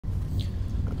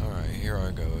Alright, here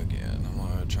I go again. I'm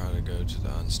gonna try to go to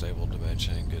the unstable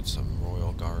dimension and get some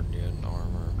Royal Guardian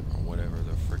armor, or whatever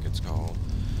the frick it's called.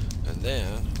 And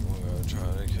then, we're gonna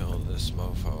try to kill this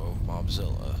mofo,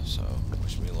 Mobzilla, so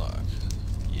wish me luck.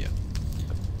 Yeah.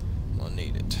 I'll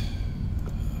need it.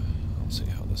 I'll see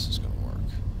how this is gonna work.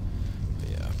 But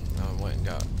yeah, I went and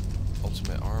got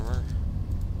ultimate armor,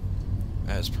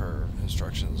 as per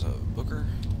instructions of Booker.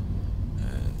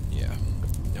 And yeah,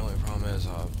 the only problem is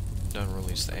I've done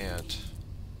release the ant.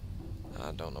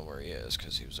 I don't know where he is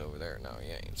because he was over there. Now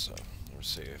he ain't. So let's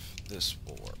see if this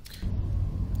will work.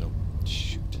 Nope.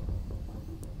 Shoot.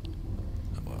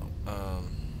 Oh, well.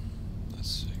 Let's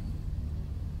see.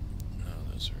 No,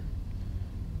 those are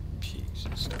peaks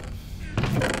and stuff.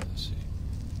 Let's see.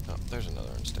 Oh, there's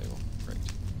another unstable. Great.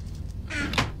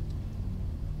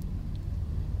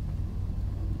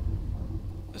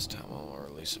 This time I'll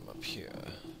release him up here.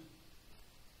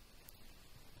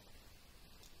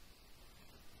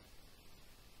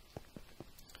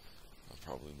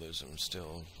 Probably lose him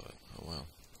still, but oh well.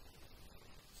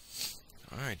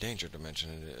 Alright, danger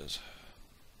dimension it is.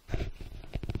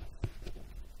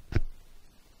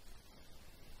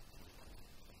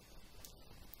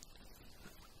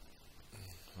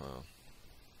 Well.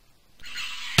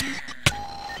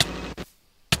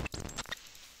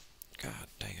 God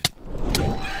dang it.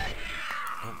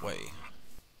 No way.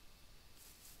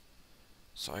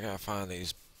 So I gotta find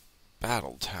these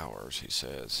battle towers, he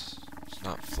says. It's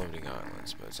not floating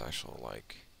islands, but it's actual,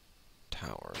 like,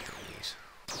 tower thingies.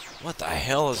 What the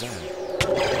hell is that?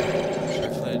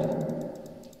 Shifted?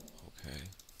 Okay.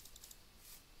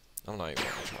 I'm not even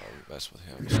gonna try to mess with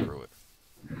him. Screw it.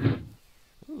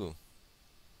 Ooh.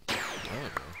 There we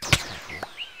go. That's kinda cool.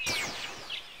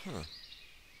 Huh.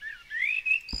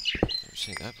 Never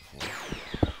seen that before.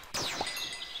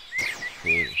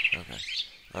 Cool. Okay.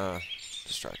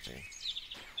 Distracting.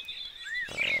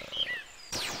 I'm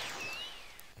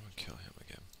gonna kill him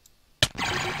again.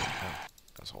 Oh,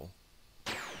 asshole.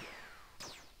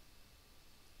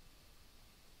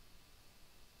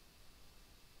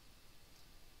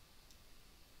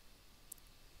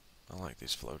 I like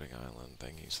these floating island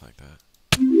thingies like that.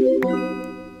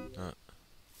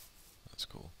 That's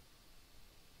cool.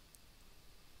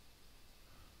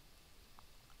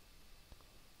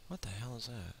 What the hell is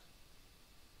that?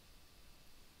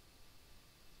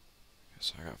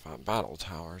 So I gotta find battle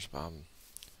towers, but I'm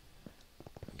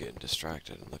getting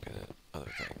distracted and looking at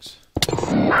other things.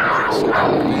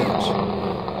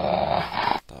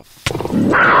 The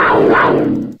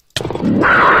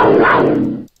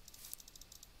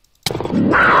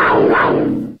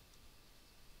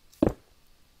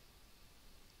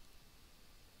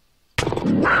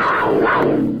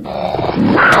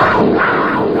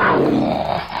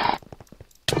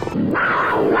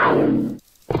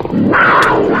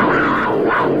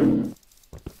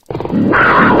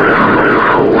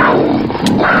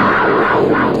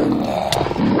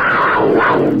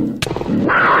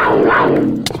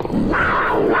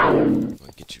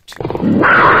get you too.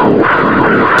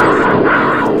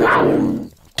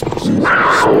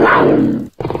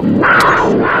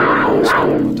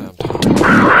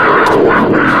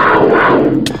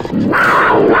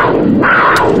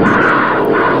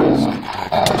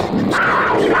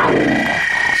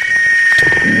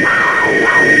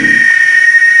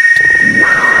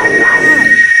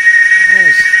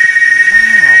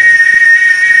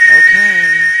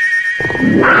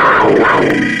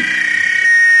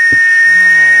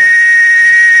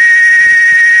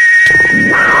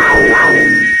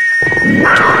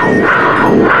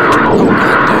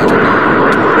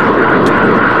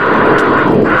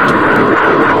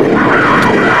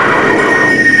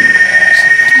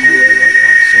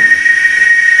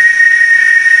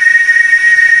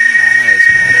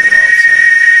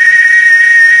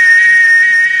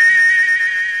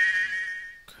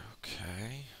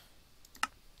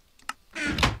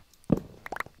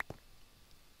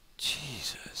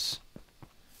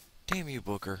 Damn you,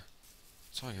 Booker.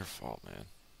 It's all your fault, man.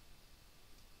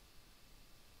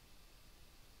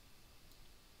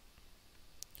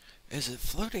 Is it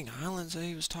floating islands that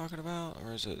he was talking about?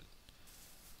 Or is it,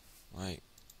 like...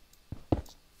 I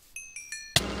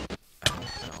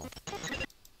don't know.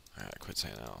 Alright, quit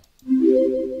saying ow.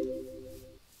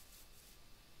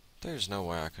 There's no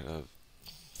way I could have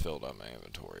filled up my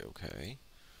inventory, okay?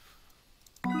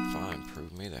 Fine,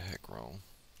 prove me the heck wrong.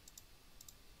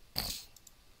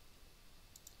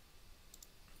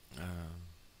 I'll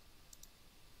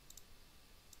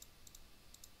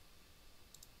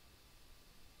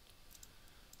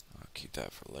keep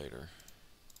that for later.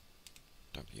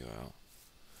 Dump you out.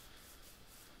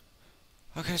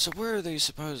 Okay, so where are these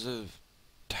supposed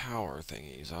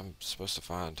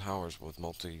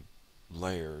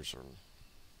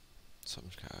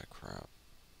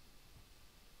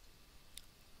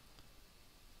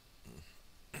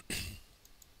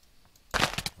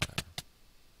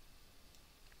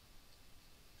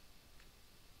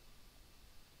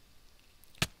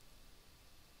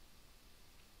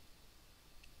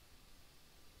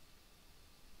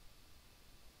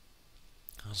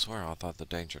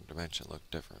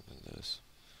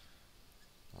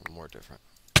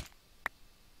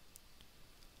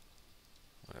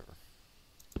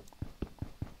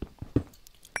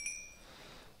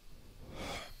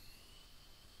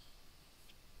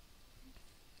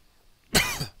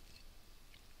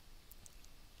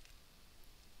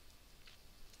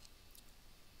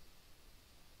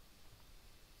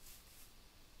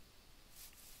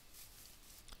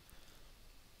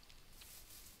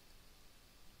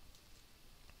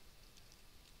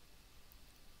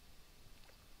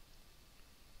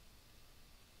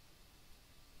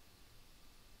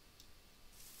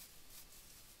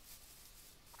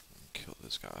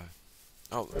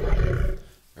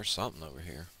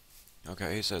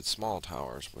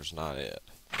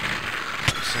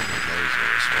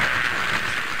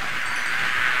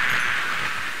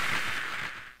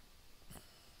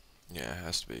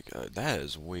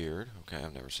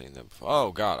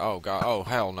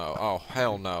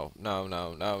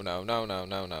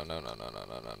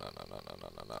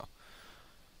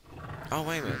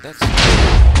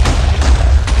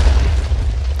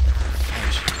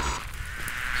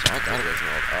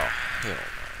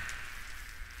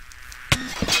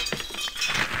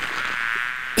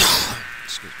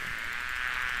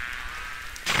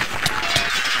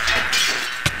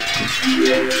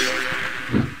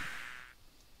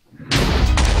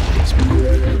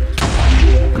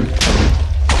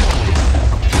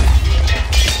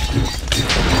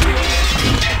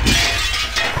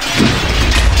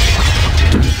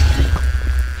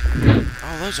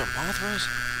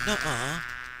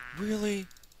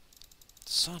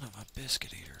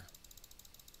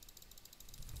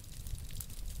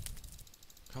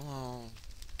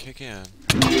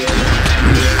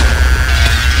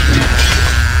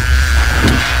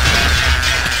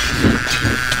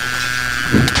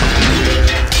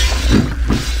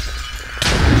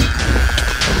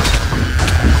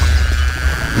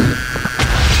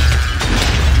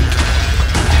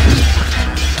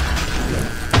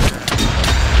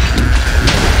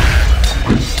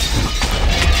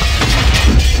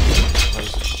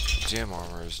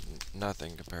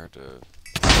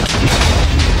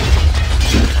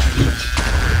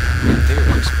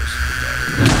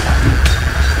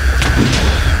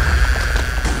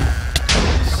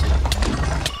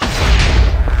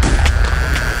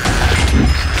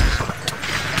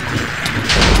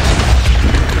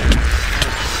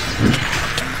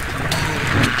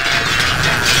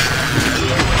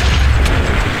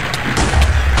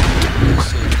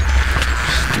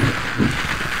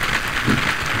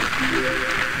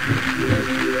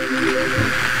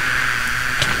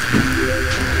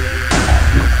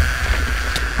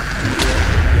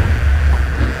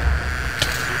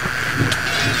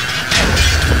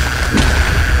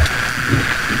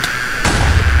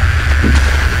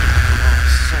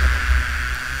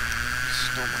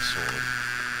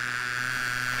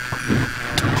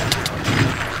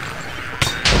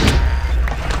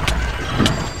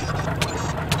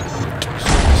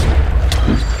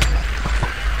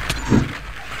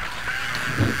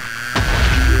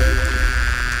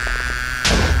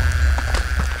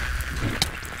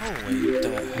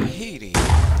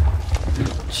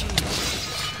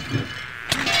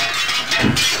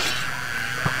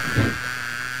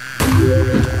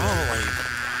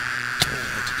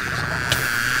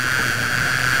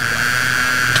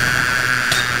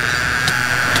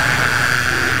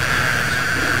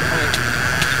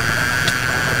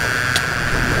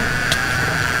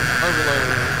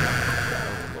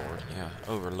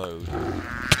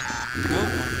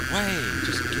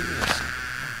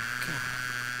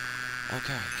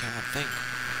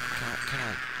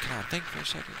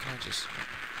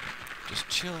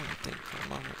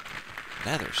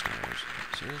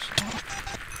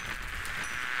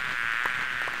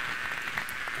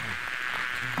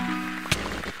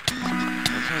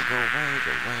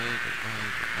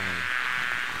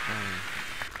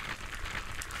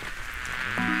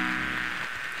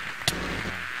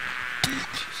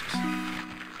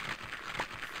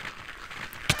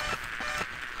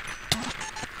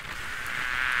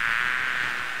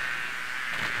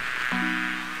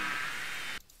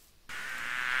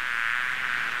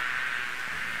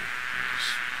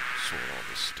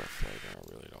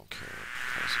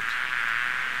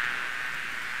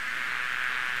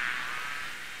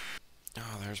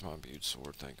there's my imbued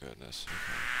sword, thank goodness. Okay.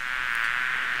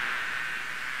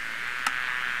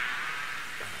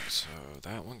 Alright, so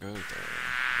that one goes there.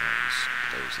 That one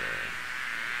stays there.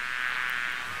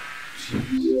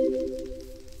 Jeez.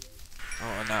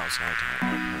 Oh, and now it's nighttime.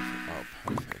 Oh,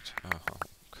 perfect. Oh, perfect. Oh,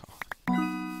 God.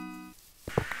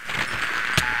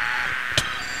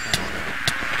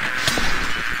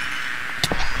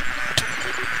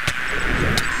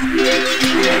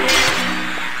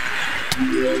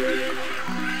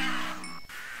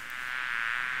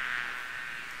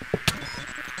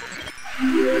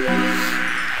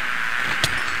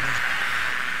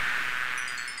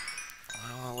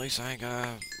 Well, at least I ain't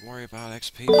gotta worry about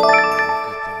XP for a while.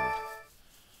 Good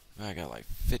lord. I got like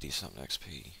 50-something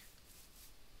XP.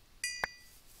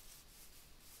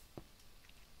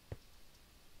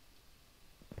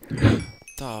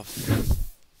 The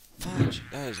fudge?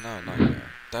 That is not a nightmare.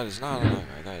 That is not a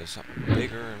nightmare. That is something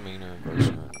bigger and meaner and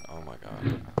grosser. And, oh my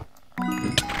god.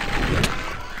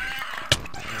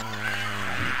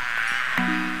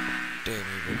 Damn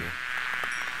you, booger.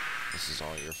 This is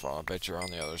all your fault. I bet you're on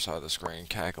the other side of the screen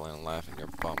cackling and laughing your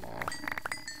bum off.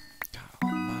 God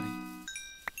almighty.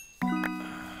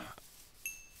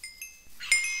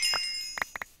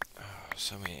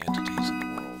 So many entities in the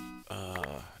world.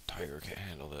 Tyger can't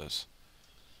handle this.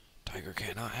 Tyger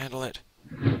cannot handle it.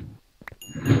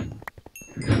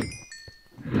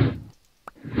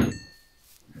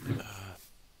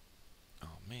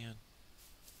 Oh man.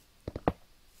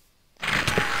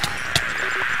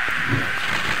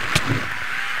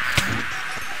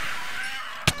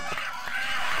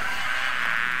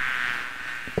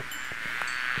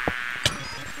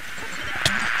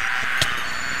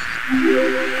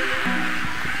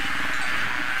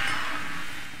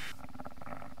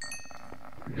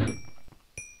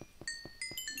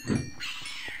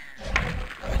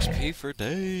 XP for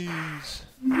days.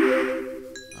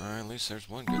 Alright, at least there's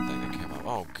one good thing that came up.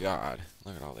 Oh god,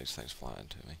 look at all these things flying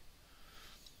to me.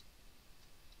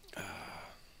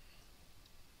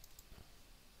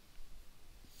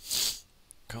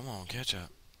 Come on, catch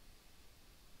up.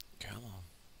 Come on.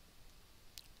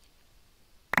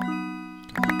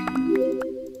 Come on, Peter.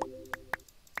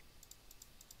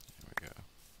 There we go.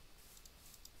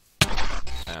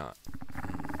 Now.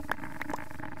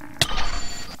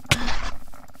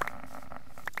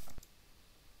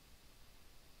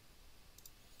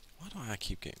 Why do I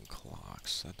keep getting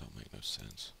clocks? That don't make no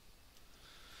sense.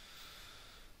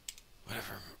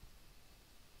 Whatever.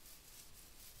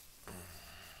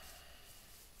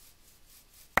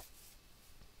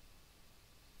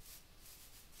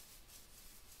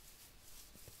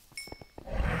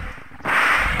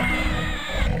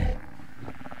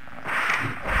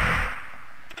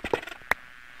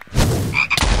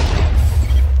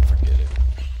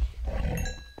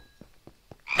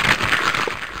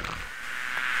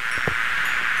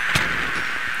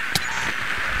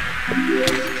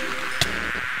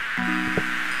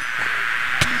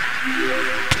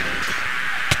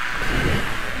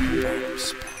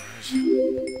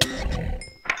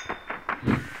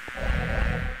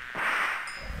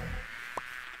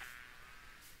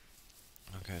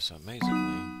 Okay, so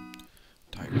amazingly,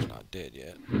 Tyger's not dead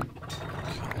yet. Kill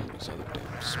all these other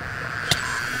damn spiders.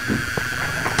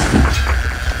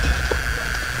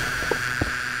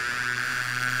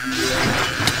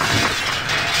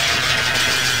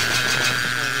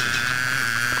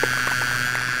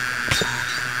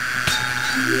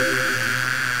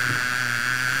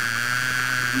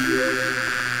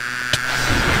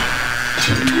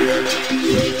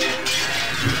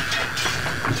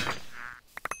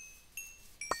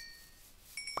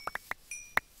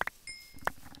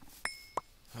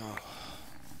 Oh.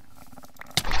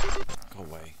 Go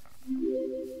away. I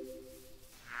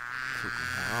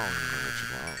don't even know what you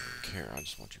want. I don't even care. I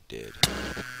just want you dead. Go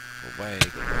away.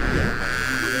 Go away. Go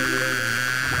away.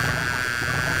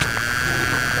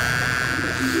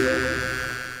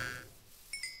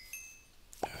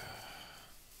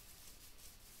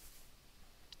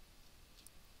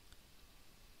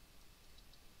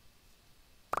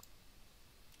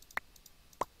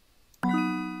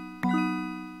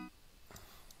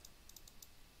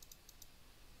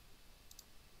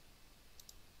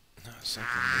 Something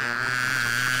wrong.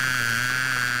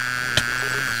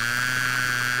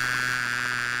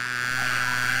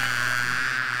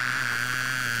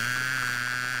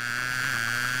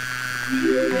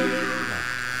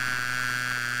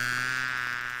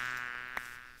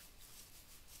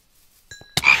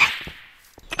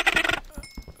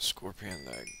 Scorpion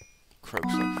that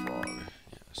croaks like a frog.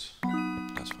 Yes,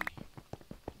 that's funny.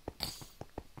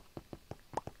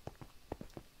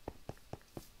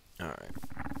 Alright.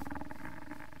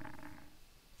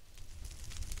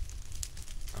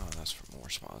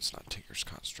 it's not Tinker's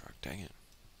Construct. Dang it.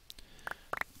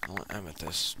 I want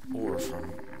amethyst ore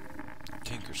from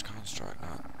Tinker's Construct,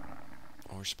 not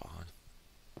ore spawn.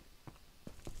 Oh,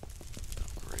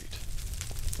 great.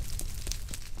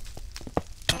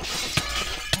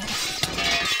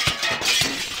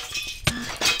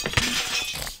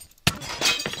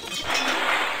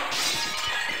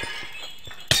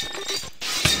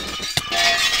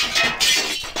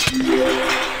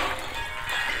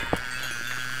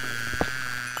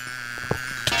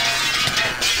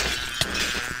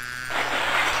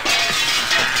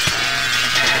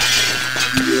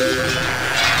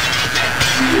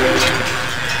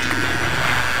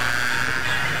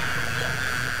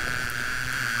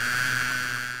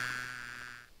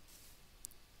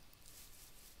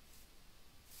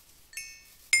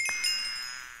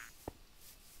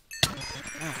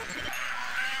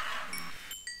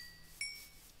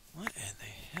 What in the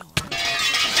hell?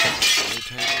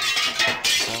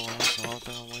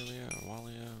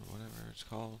 Walia, whatever it's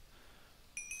called.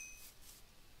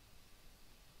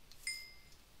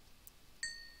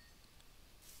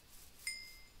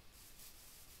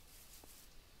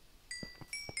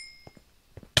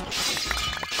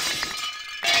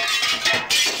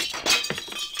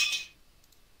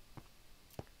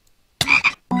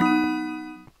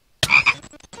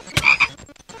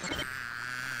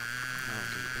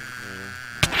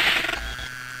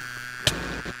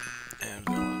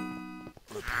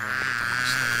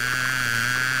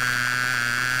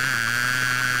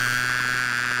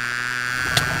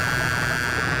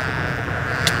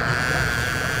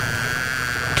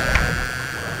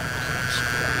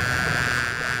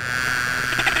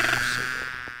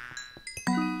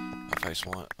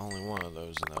 Only one of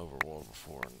those in the overworld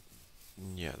before,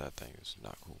 and yeah, that thing is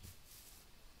not cool.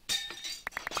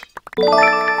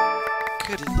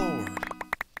 Good lord.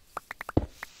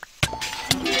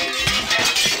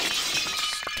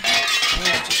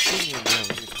 Just give me a minute.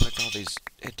 Let me collect all these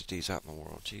entities out in the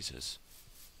world. Jesus.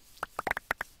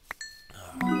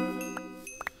 I'm gonna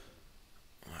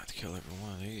have to kill every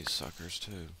one of these suckers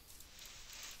too.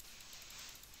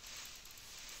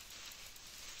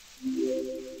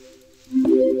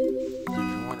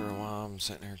 I'm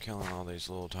sitting here killing all these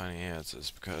little tiny ants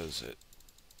is because it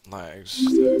lags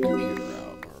the computer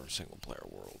out or single player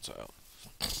worlds out.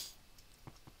 That's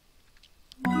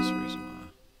the reason why.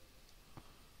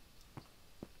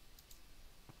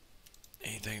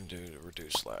 Anything to do to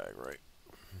reduce lag, right?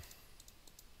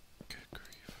 Good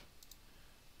grief.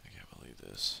 I can't believe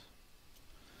this.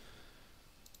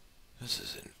 This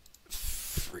is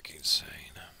freaking insane.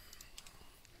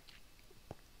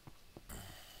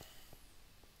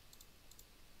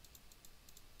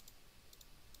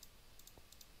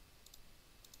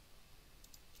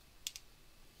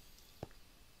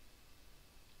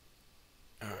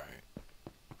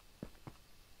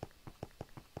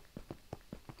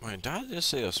 Wait, did I just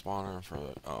see a spawner for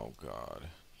the... Oh, God.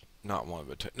 Not one,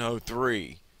 but two. No,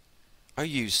 3. Are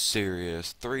you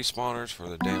serious? 3 spawners for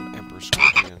the damn Emperor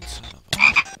Scorpion. Son of a...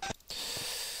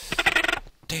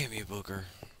 Damn you, Booker.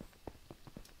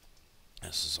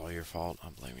 This is all your fault.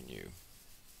 I'm blaming you.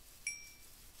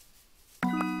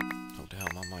 Oh,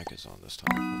 damn, my mic is on this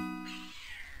time.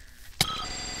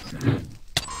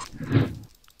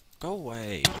 Go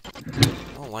away. I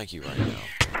don't like you right now.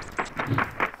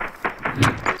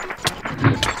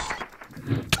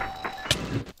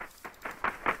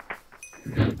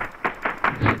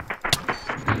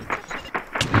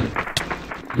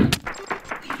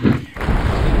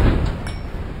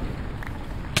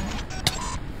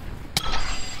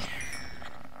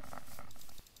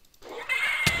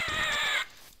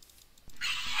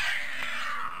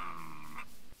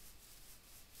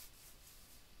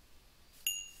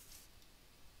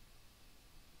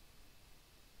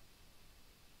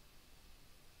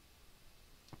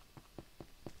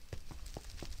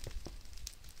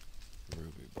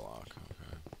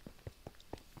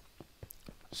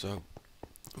 So,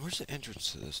 where's the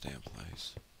entrance to this damn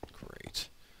place? Great.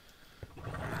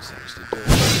 These things to do.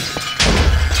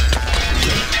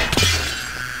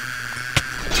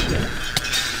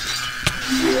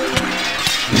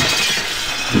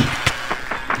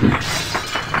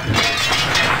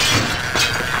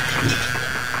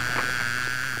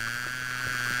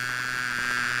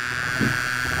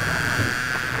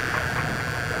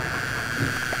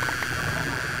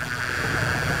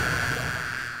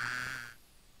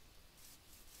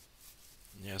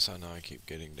 Yes, I know I keep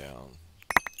getting down.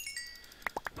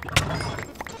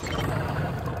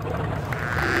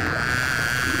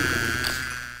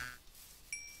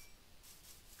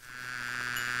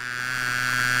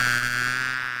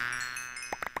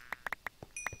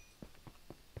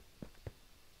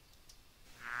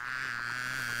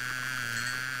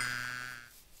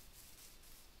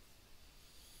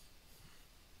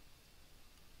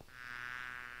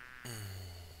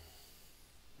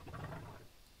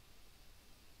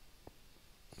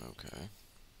 Okay.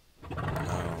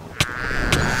 No.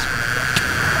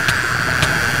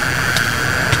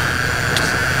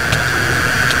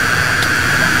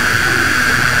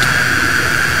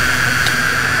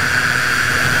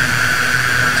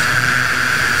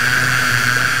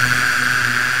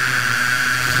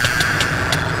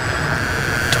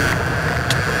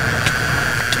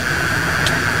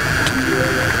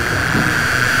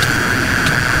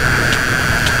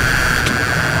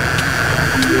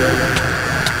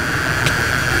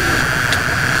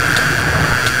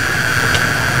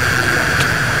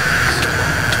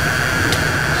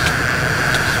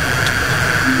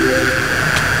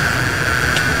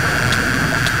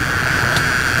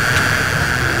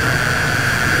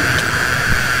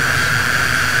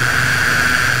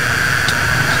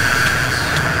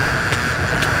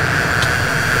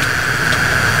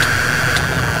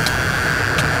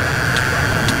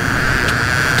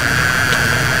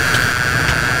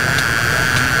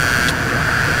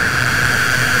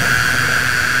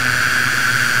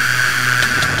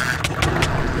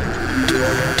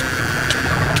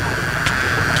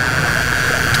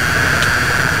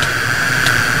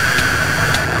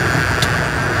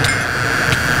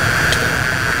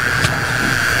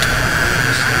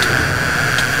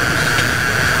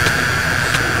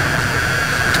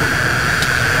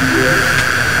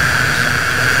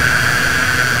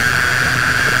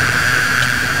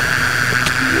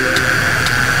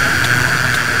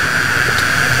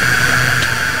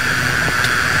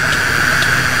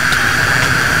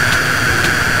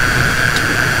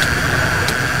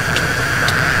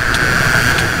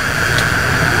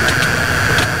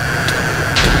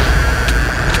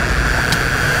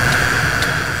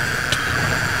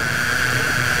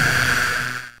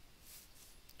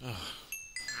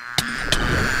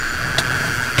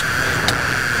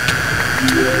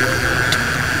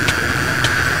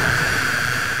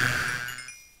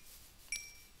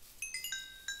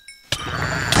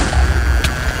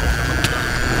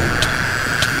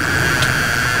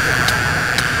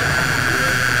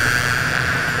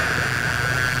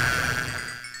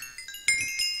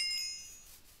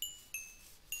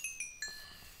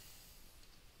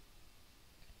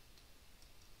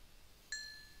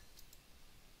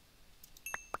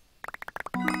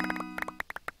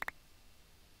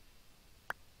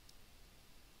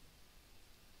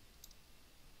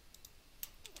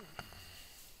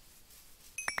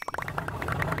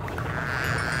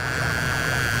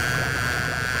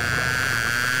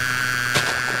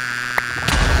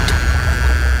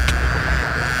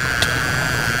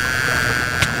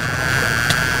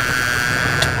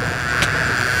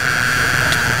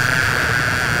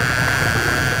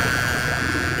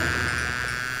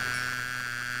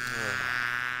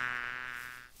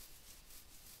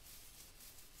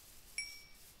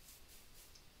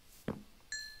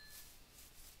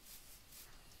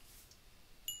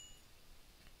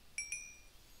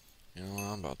 You know what,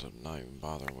 I'm about to not even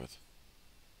bother with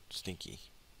Stinky.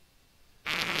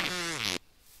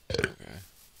 Okay.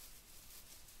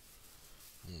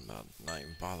 I'm about to not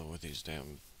even bother with these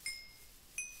damn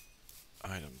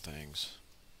item things.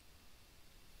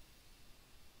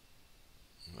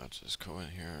 I'm about to just go in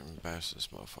here and bash this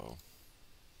mofo.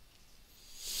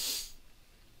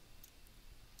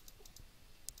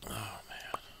 Oh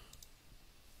man.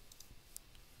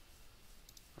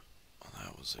 Well,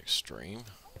 that was extreme.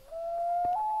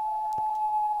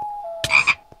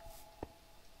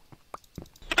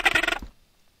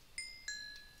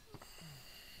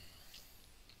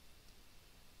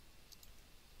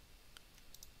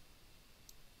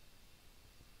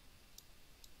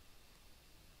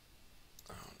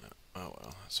 Oh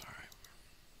well, that's alright.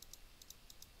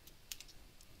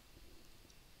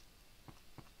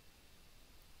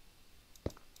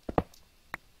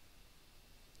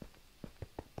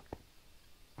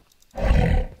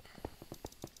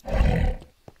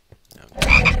 I'm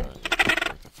trying to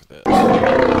get for this.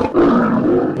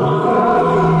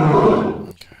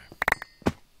 Okay.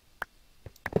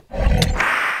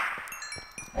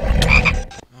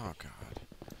 Oh god.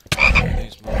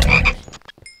 These motherfuckers.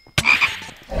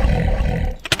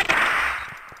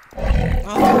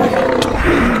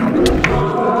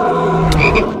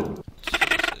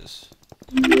 Jesus.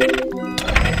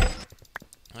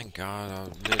 Thank God I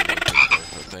didn't make this work,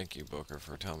 but thank you, Booker,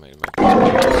 for telling me to make this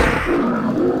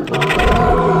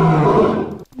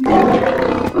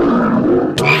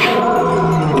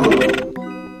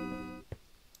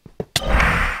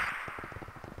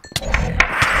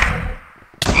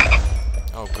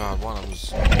Oh god, one of them's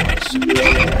super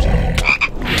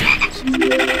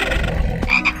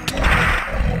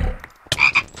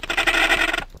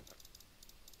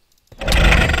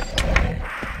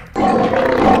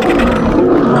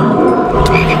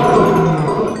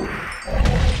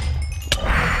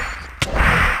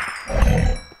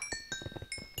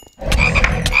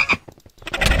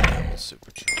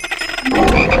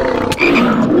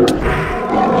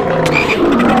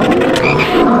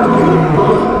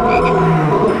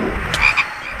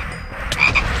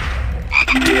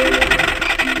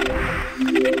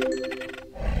Oh,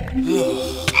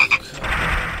 God.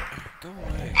 Go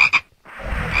away.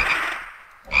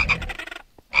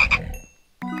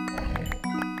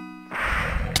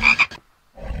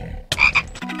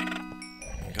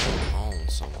 Go on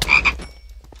somewhere.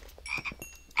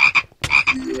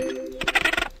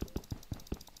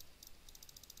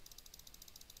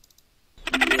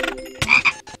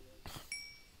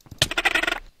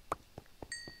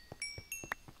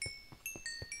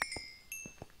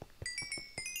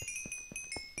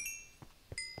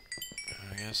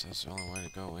 I guess that's the only way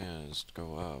to go in, is to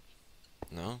go up.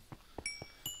 No?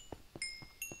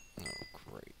 Oh,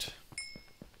 great.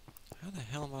 How the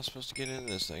hell am I supposed to get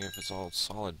into this thing if it's all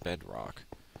solid bedrock?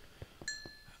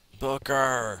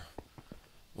 Booker!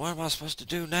 What am I supposed to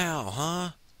do now,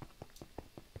 huh?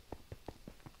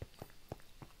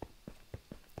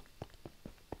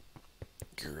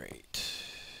 Great.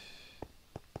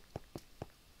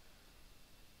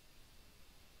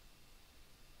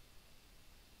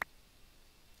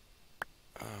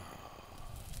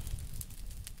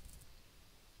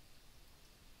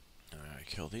 Alright,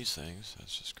 kill these things.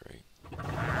 That's just great.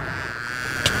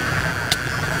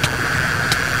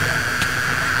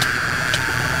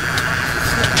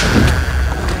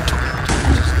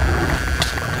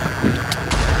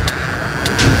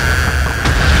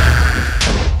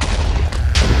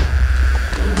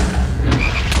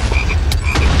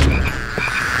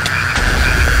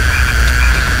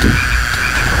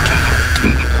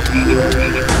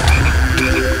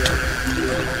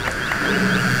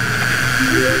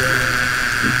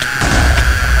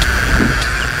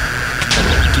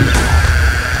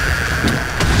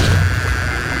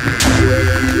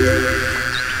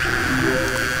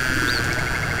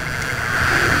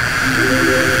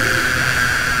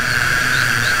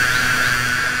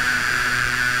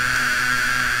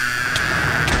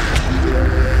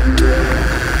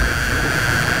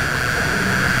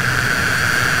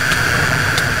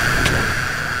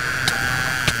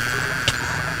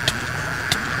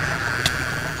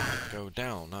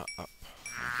 Down, not up.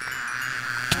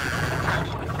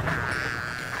 God,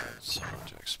 so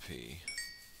much XP.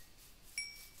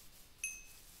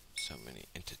 So many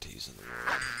entities in the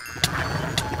world.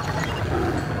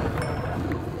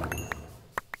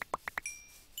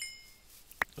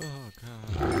 Oh, God.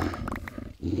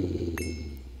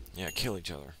 Yeah, kill each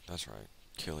other. That's right.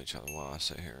 Kill each other while I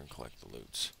sit here and collect the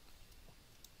loots.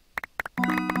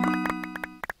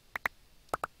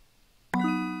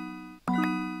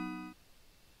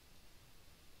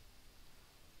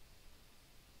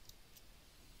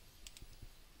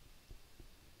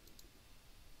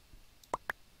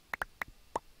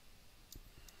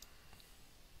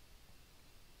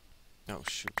 Oh,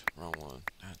 shoot. Wrong one.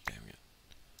 God damn it.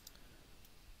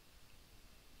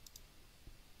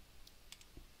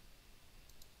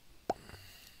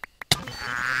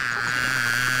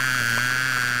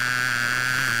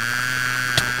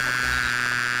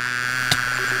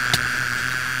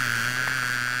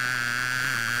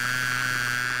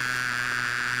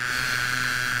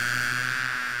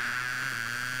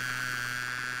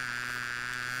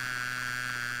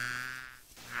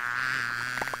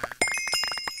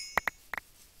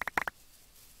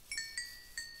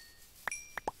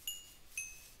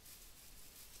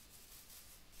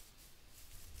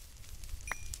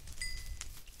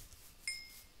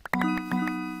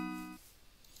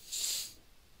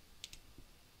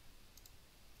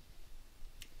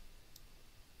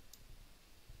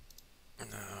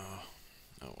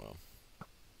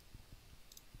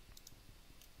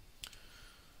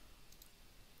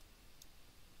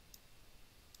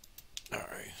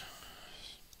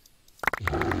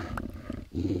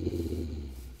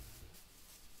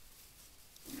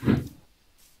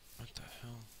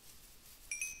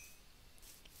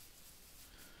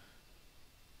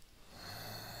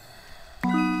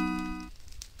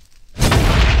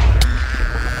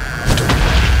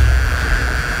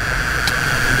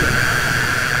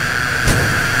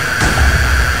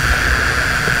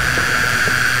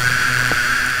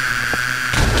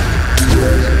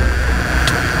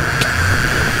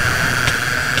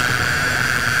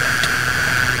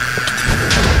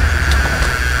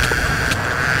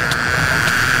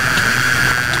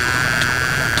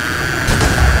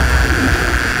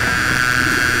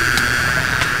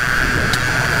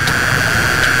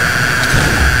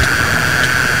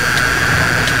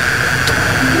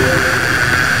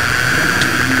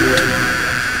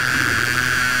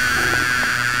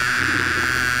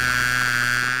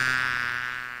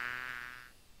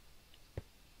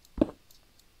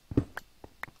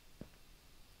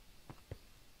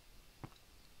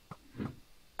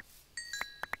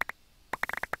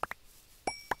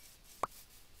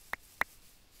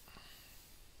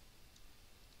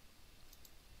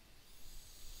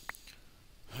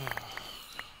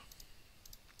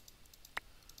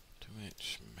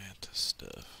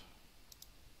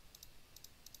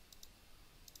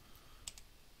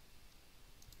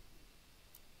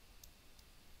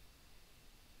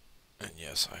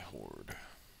 Yes, I hoard.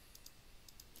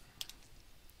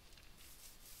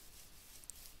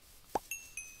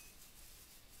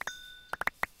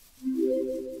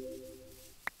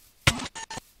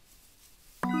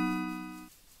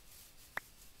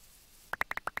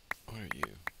 What are you?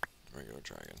 Regular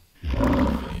dragon. You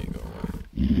go away.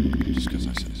 Just because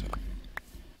I say so.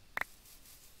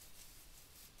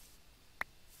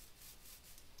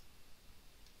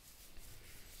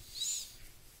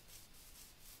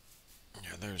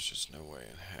 Yeah, there's just no way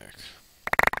in heck.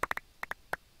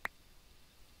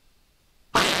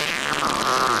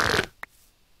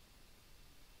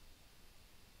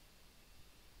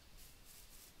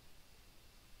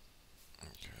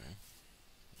 Okay.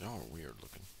 Y'all are weird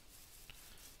looking.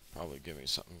 Probably give me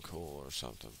something cool or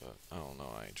something, but I don't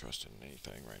know. I ain't trusting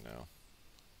anything right now.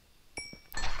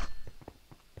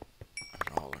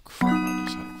 After all the crap I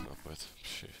just had to put up with.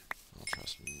 Shit. I don't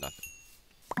trust nothing.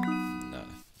 Nada.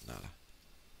 Nada.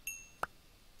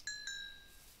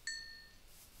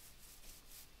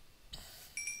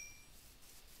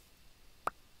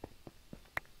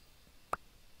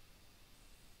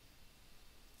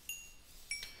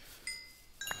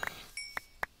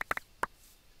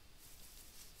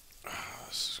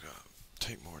 This is gonna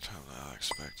take more time than I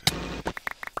expected.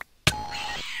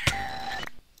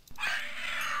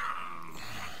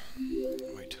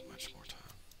 Way too much more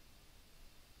time.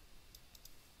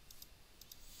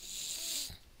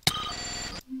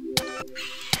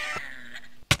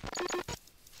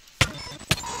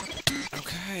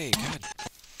 Okay, god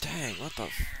dang, what the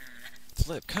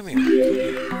flip? Come here,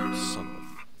 son of a...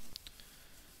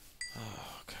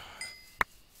 Oh, god.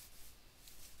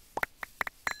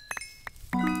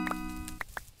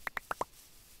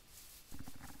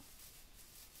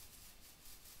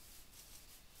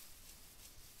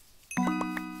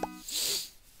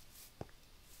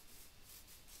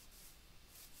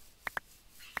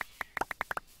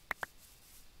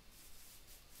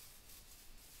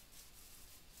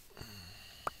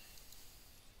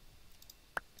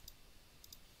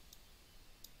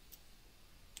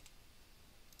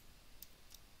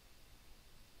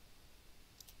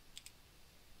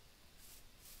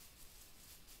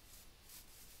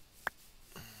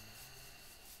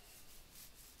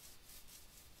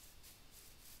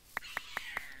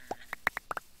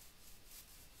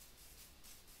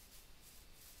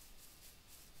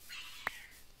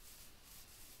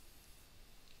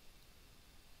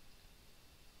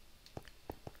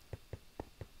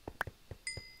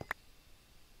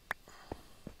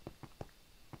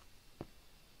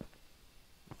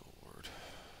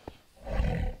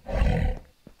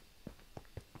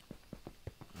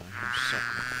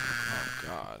 Oh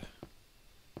god.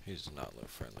 He does not look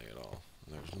friendly at all.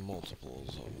 There's multiples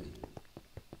of them.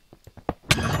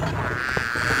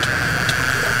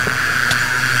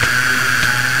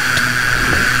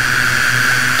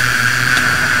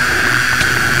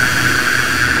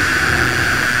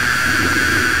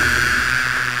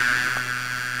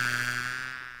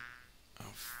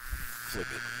 Oh, flip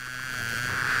it.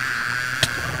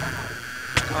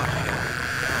 Oh, hell.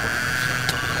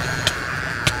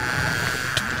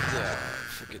 Yeah,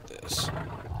 forget this.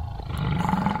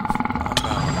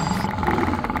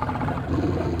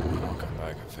 I'll come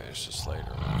back and finish this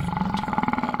later when I have more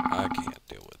time. I can't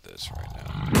deal with this right now.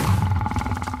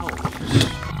 Holy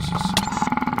Jesus.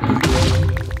 I can't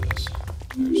deal with this.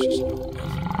 There's just no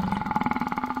effort.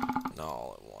 Not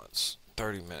all at once.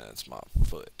 30 minutes, my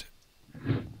foot.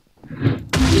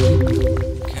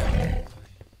 Okay.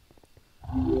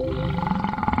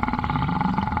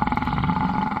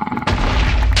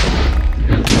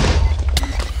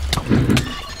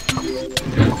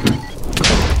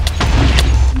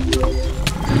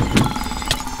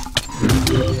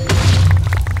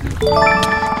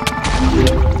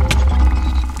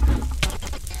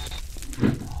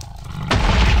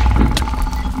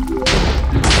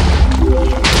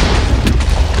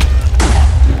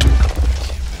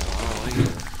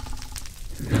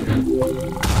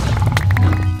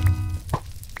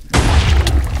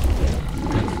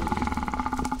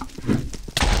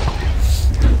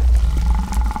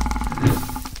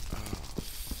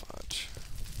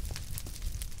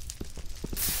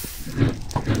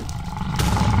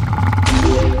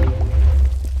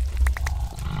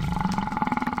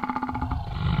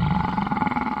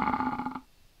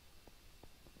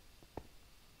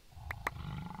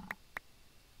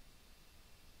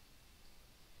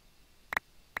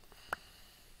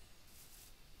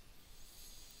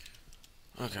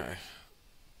 Okay,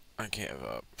 I can't give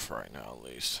up for right now at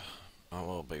least. I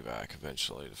will be back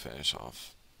eventually to finish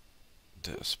off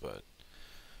this, but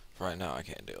for right now I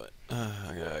can't do it.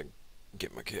 I gotta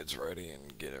get my kids ready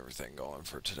and get everything going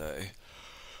for today.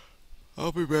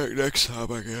 I'll be back next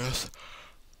time, I guess.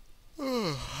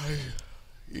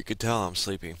 You could tell I'm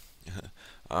sleepy.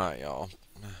 Alright, y'all.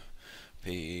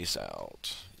 Peace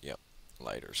out. Yep.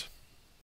 Laters.